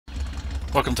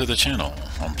Welcome to the channel.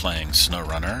 I'm playing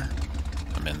SnowRunner.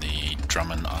 I'm in the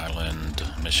Drummond Island,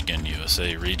 Michigan,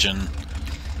 USA region.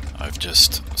 I've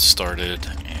just started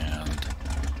and,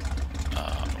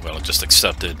 I just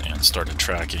accepted and started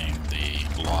tracking the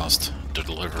lost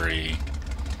delivery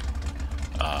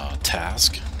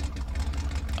task.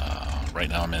 Right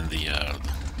now I'm in the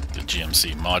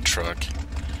GMC mod truck,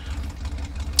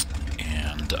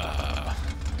 and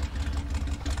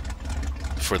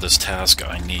for this task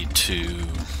I need to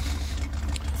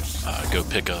go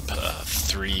pick up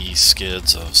 3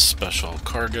 skids of special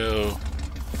cargo.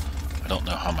 I don't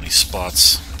know how many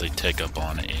spots they take up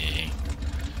in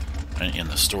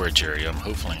the storage area. I'm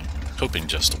hoping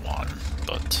just one,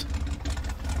 but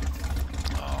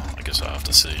I guess I'll have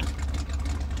to see.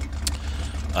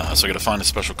 So I gotta find a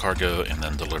special cargo and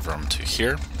then deliver them to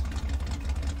here.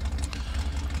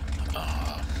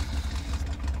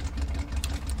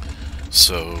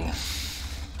 So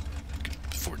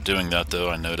before doing that though,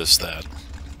 I noticed that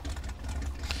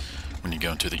when you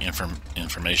go into the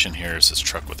information here, it says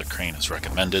truck with a crane is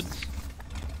recommended.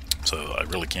 So I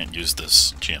really can't use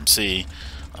this GMC.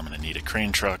 I'm going to need a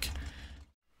crane truck.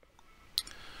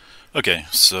 Okay,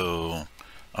 so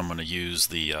I'm going to use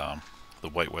the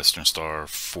White Western Star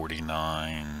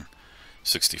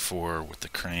 4964 with the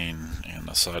crane and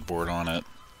the sideboard on it.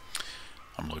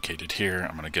 I'm located here.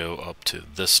 I'm going to go up to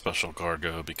this special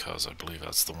cargo because I believe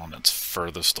that's the one that's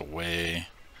furthest away.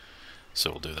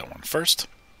 So we'll do that one first.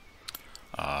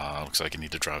 Looks like I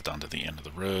need to drive down to the end of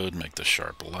the road, make the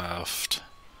sharp left,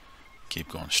 keep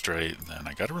going straight. Then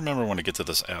I got to remember when to get to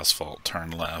this asphalt, turn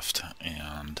left,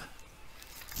 and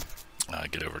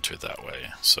get over to it that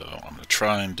way. So I'm going to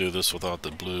try and do this without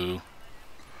the blue.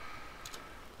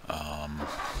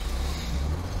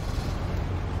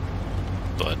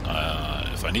 But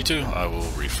if I need to, I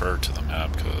will refer to the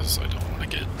map because I don't want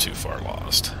to get too far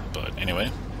lost. But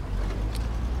anyway,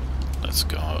 let's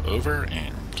go over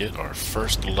and get our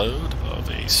first load of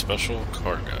a special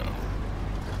cargo.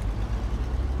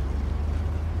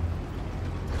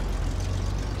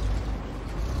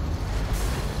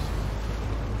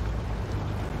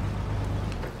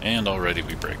 And already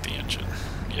we break the engine.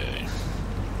 Yay.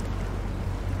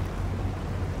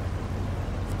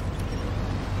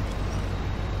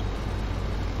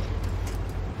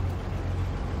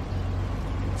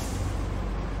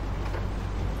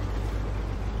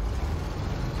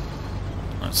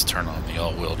 Let's turn on the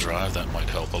all-wheel drive. That might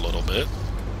help a little bit.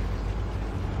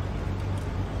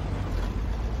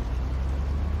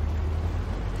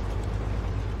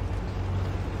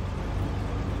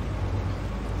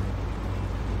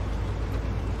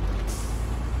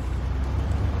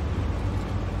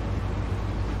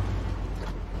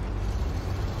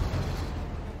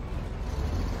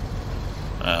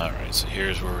 Alright, so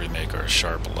here's where we make our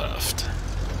sharp left.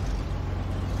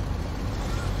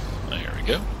 There we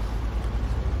go.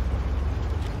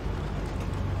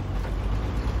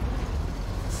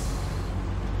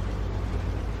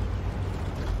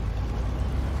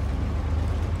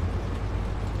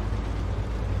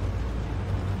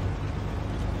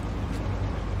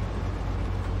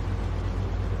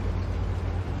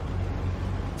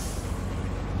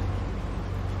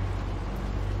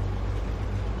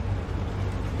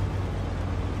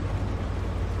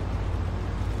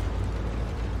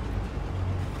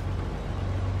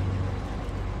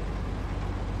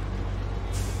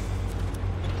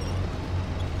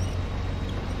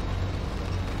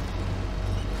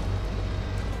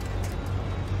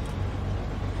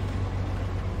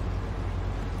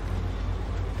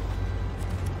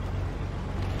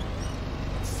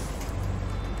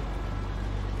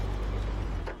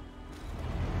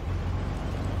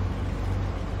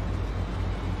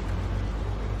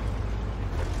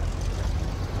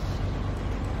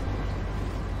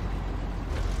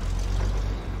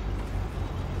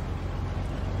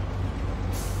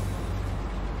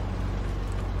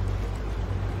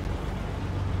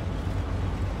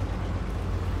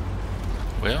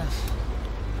 Well,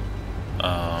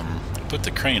 I put the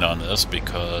crane on this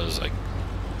because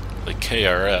the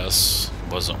KRS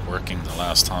wasn't working the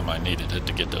last time I needed it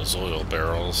to get those oil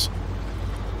barrels,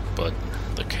 but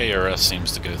the KRS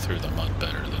seems to go through the mud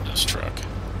better than this truck.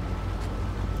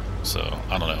 So,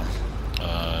 I don't know.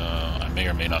 I may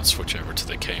or may not switch over to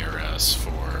the KRS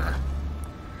for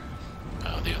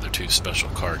the other 2 special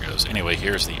cargoes. Anyway,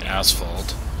 here's the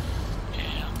asphalt,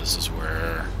 and this is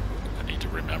where I need to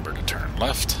remember to turn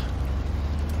left.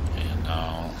 And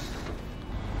now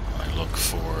I look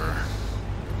for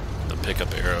the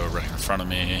pickup arrow right in front of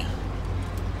me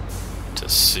to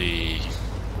see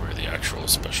where the actual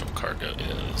special cargo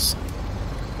is.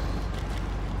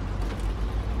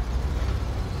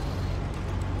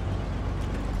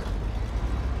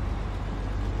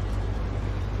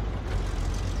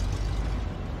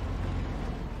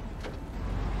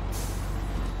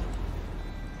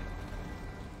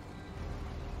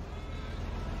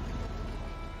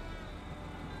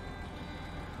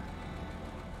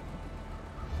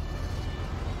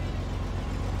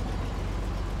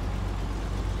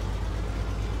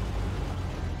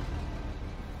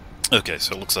 Okay,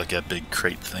 so it looks like that big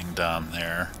crate thing down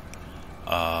there.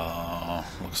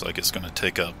 Looks like it's going to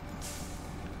take up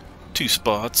 2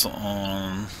 spots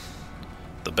on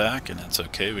the back, and that's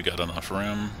okay. We got enough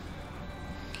room.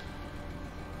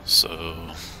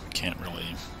 So can't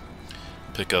really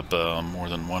pick up more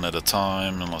than one at a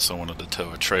time unless I wanted to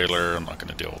tow a trailer. I'm not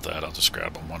going to deal with that. I'll just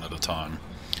grab them one at a time.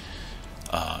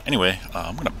 Anyway,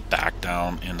 I'm going to back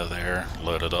down into there,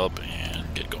 load it up,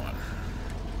 and get going.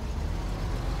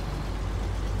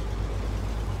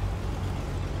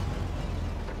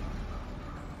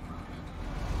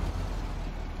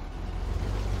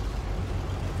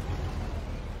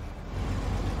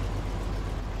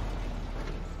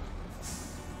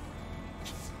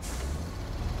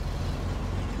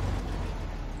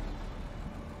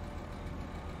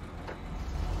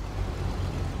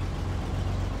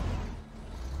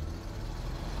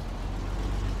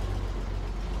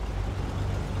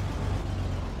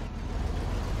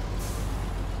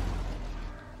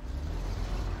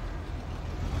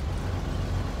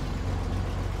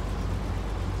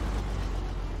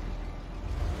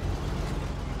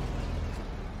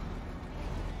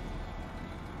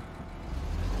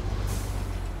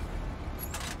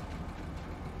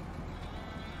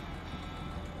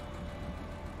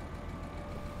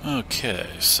 Okay,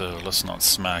 so let's not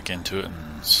smack into it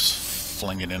and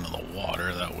fling it into the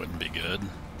water. That wouldn't be good.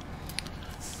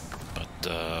 But,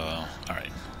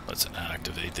 alright, let's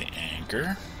activate the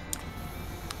anchor.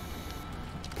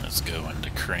 Let's go into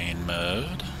crane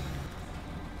mode.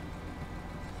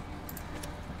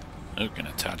 Oh, can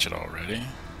attach it already.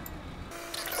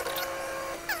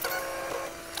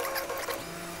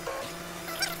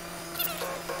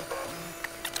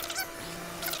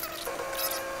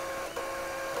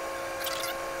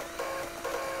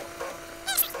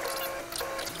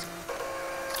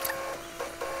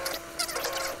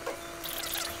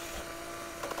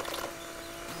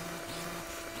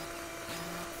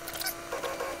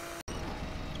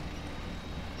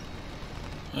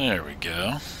 There we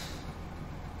go.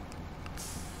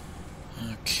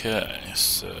 Okay,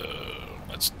 so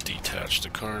let's detach the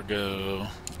cargo,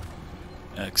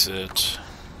 exit,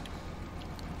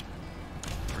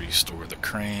 restore the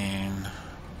crane,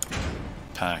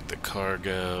 pack the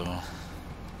cargo.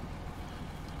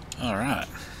 Alright.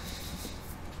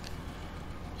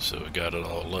 So we got it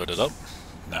all loaded up.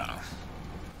 Now,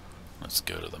 let's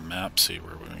go to the map, see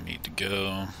where we need to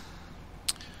go.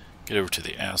 Get over to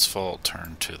the asphalt,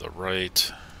 turn to the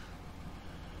right.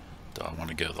 Do I want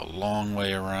to go the long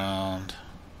way around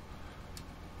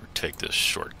or take this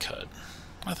shortcut?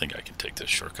 I think I can take this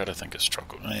shortcut. I think this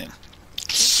truck will...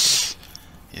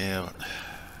 Yeah, but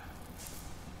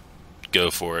go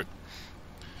for it.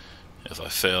 If I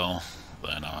fail,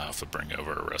 then I'll have to bring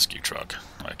over a rescue truck.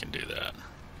 I can do that.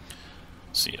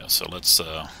 So yeah, so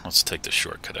let's take the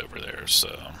shortcut over there.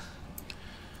 So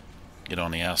get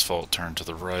on the asphalt, turn to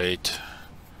the right,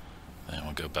 then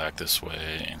we'll go back this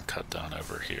way and cut down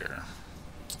over here.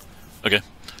 Okay,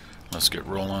 let's get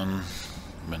rolling,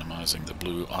 minimizing the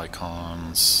blue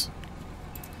icons.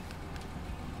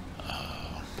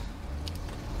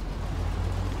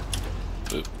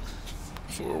 Boop.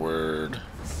 Forward,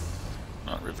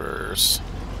 not reverse.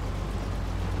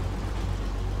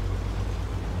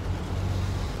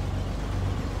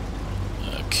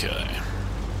 Okay.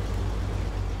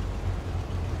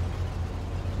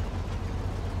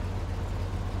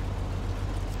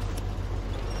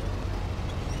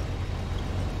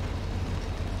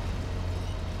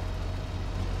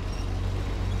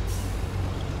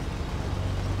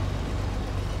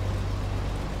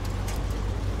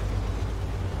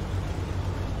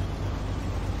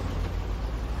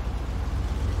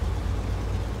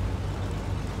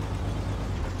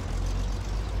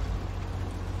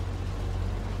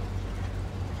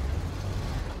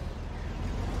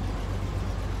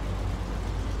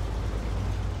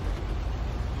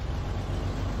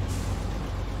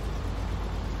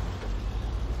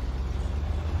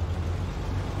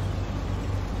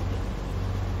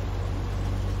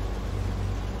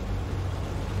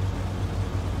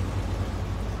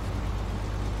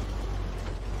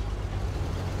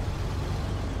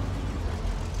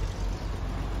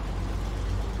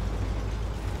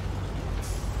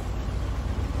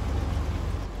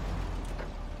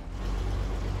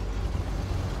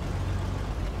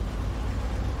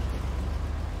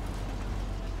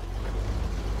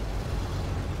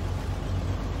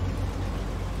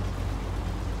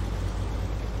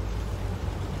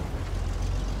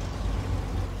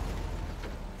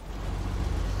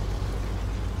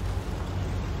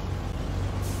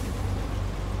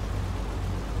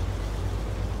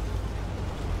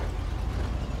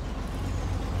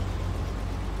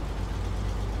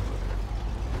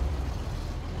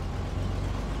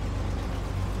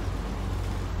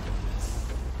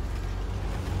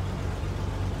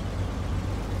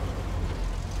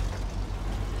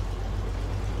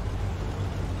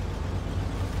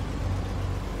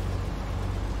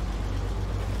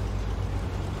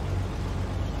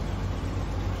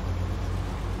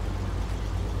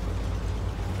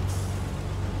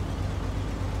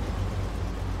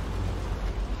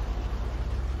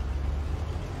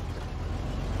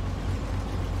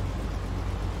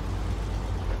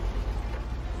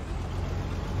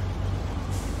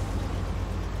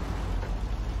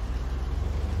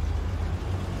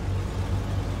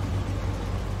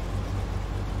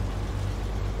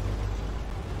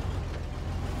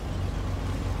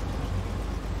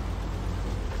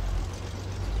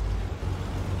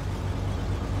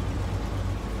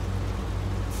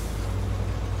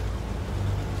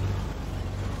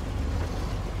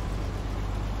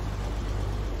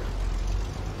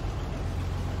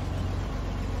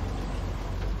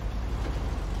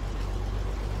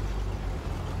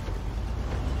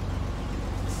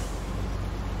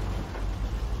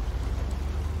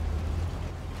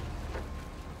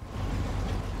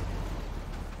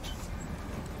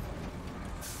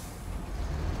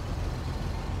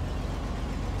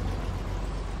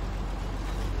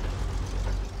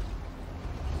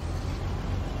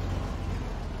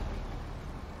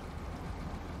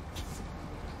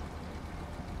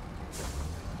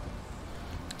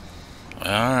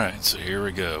 Alright, so here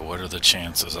we go. What are the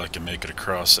chances I can make it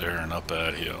across there and up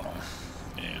that hill?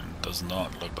 And does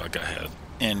not look like I have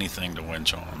anything to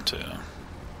winch on to.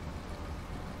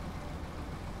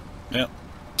 Yep,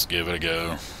 let's give it a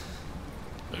go.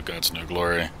 If God's no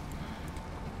glory.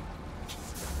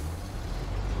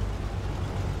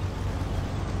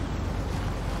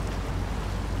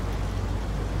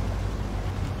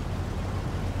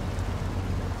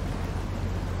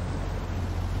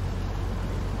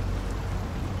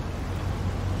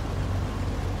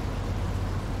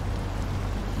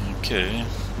 Okay,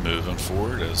 moving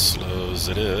forward as slow as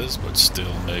it is, but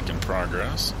still making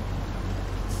progress.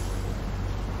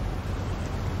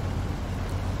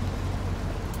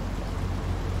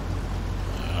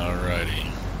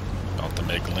 Alrighty, about to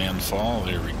make landfall,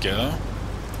 there we go.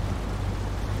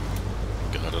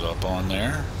 Got it up on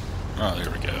there. Oh, there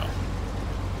we go.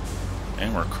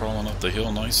 And we're crawling up the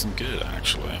hill nice and good,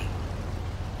 actually.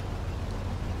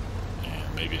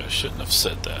 And maybe I shouldn't have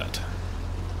said that.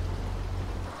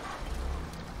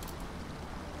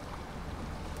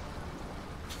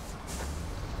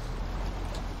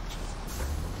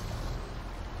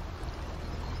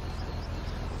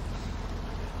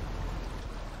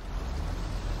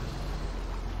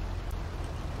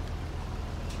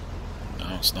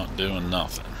 It's not doing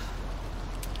nothing.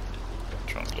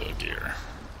 Trunk low gear.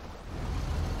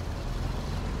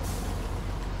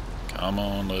 Come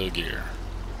on, low gear.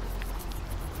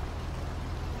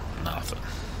 Nothing.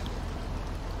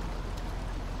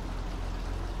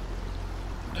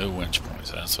 No winch points.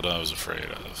 That's what I was afraid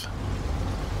of.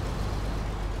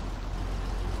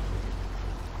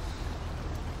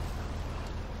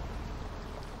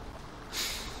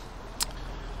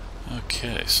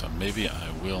 Okay, so maybe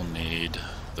I will need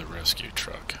the rescue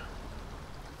truck.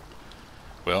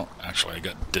 Well, actually I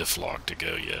got diff lock to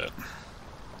go yet.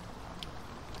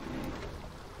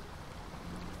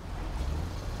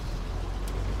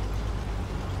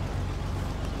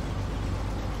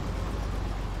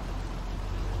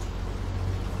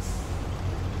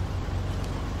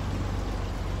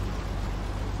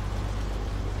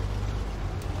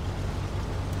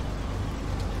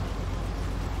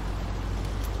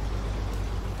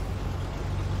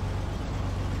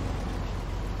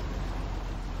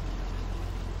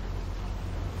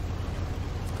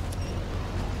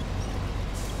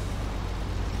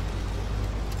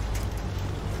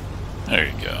 There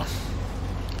you go.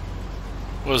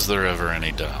 Was there ever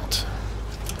any doubt?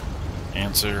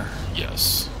 Answer,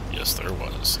 yes. Yes, there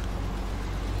was.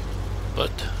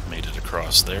 But, made it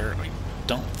across there. I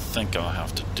don't think I'll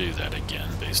have to do that again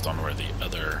based on where the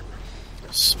other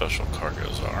special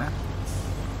cargoes are.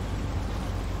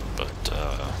 But,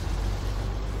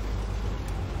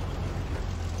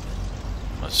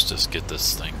 let's just get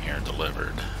this thing here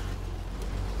delivered.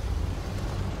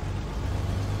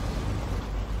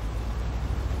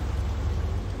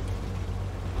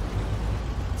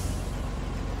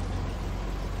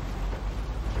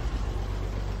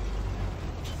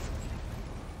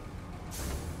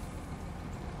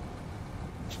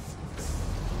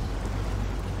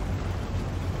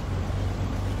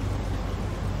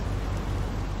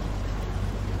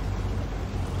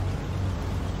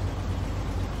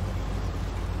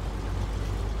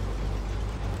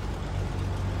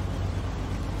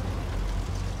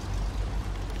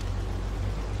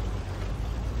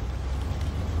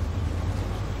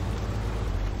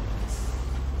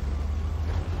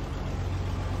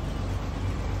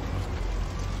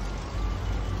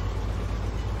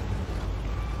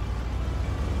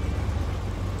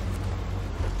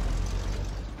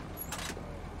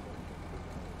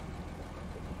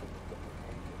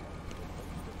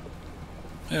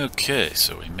 Okay,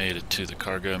 so we made it to the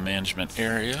cargo management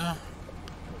area.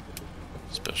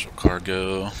 Special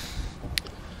cargo.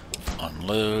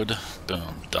 Unload.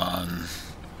 Boom, done.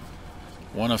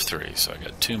 1 of 3, so I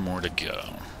got 2 more to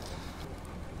go.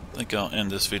 I think I'll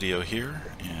end this video here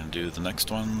and do the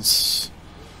next ones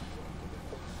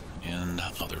in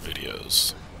other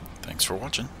videos. Thanks for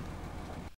watching.